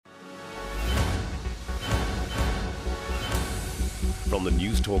From the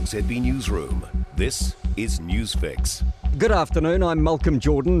News Talk ZB Newsroom, this is Newsfix. Good afternoon, I'm Malcolm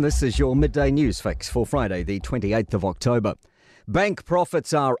Jordan. This is your Midday News Fix for Friday, the 28th of October. Bank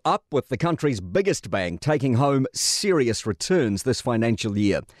profits are up, with the country's biggest bank taking home serious returns this financial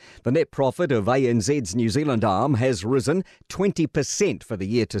year. The net profit of ANZ's New Zealand arm has risen 20% for the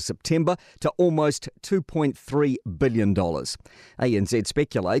year to September to almost $2.3 billion. ANZ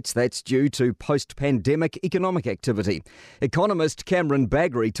speculates that's due to post-pandemic economic activity. Economist Cameron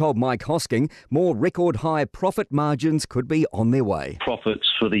Baggery told Mike Hosking more record-high profit margins could be on their way. Profits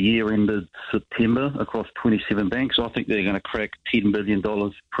for the year ended September across 27 banks, I think they're going to crack $10 billion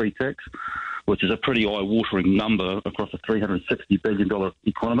pre-tax, which is a pretty eye-watering number across a $360 billion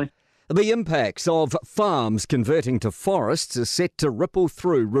economy. The impacts of farms converting to forests are set to ripple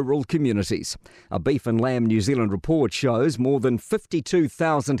through rural communities. A Beef and Lamb New Zealand report shows more than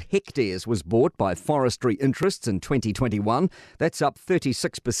 52,000 hectares was bought by forestry interests in 2021. That's up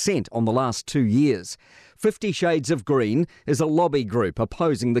 36% on the last 2 years. 50 Shades of Green is a lobby group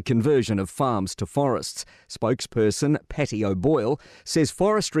opposing the conversion of farms to forests. Spokesperson Patty O'Boyle says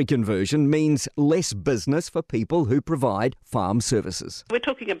forestry conversion means less business for people who provide farm services. We're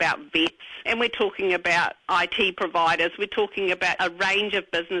talking about vets and we're talking about IT providers. We're talking about a range of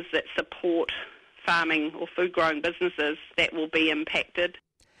businesses that support farming or food-growing businesses that will be impacted.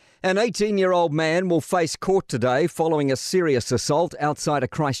 An 18-year-old man will face court today following a serious assault outside a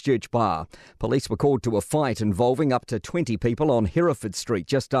Christchurch bar. Police were called to a fight involving up to 20 people on Hereford Street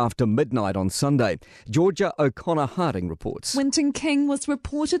just after midnight on Sunday. Georgia O'Connor-Harding reports. Winton King was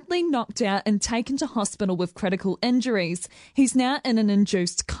reportedly knocked out and taken to hospital with critical injuries. He's now in an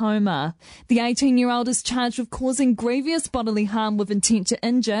induced coma. The 18-year-old is charged with causing grievous bodily harm with intent to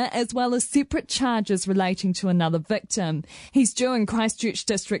injure, as well as separate charges relating to another victim. He's due in Christchurch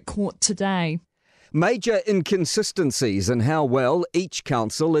District Court today. Major inconsistencies in how well each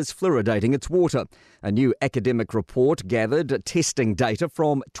council is fluoridating its water. A new academic report gathered testing data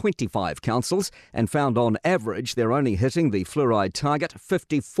from 25 councils and found on average they're only hitting the fluoride target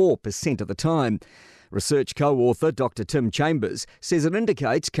 54% of the time. Research co-author Dr Tim Chambers says it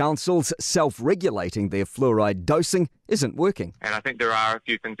indicates councils self-regulating their fluoride dosing isn't working. And I think there are a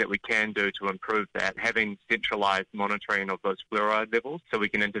few things that we can do to improve that. Having centralised monitoring of those fluoride levels so we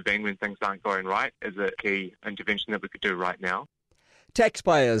can intervene when things aren't going right is a key intervention that we could do right now.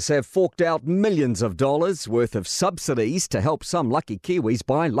 Taxpayers have forked out millions of dollars worth of subsidies to help some lucky Kiwis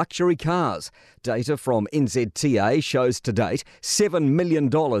buy luxury cars. Data from NZTA shows to date $7 million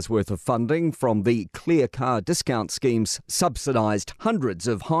worth of funding from the Clear Car Discount schemes subsidised hundreds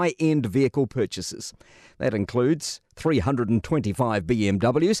of high-end vehicle purchases. That includes 325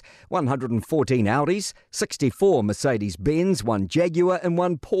 BMWs, 114 Audis, 64 Mercedes-Benz, 1 Jaguar and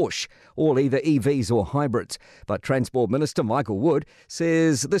 1 Porsche, all either EVs or hybrids. But Transport Minister Michael Wood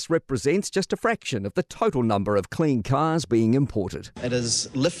says this represents just a fraction of the total number of clean cars being imported. It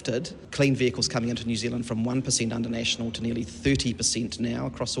has lifted clean vehicles coming into New Zealand from 1% under national to nearly 30% now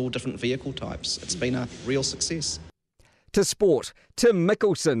across all different vehicle types. It's been a real success. To sport, Tim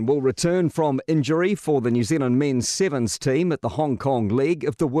Mickelson will return from injury for the New Zealand men's sevens team at the Hong Kong leg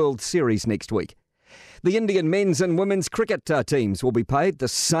of the World Series next week. The Indian men's and women's cricket teams will be paid the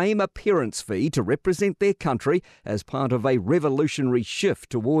same appearance fee to represent their country as part of a revolutionary shift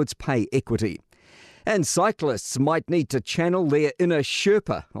towards pay equity. And cyclists might need to channel their inner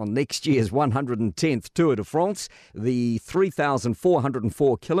Sherpa on next year's 110th Tour de France. The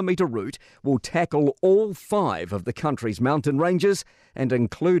 3,404-kilometre route will tackle all 5 of the country's mountain ranges and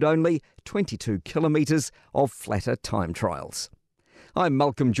include only 22 kilometres of flatter time trials. I'm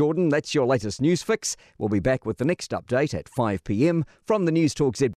Malcolm Jordan. That's your latest news fix. We'll be back with the next update at 5 p.m. from the News Talk ZB.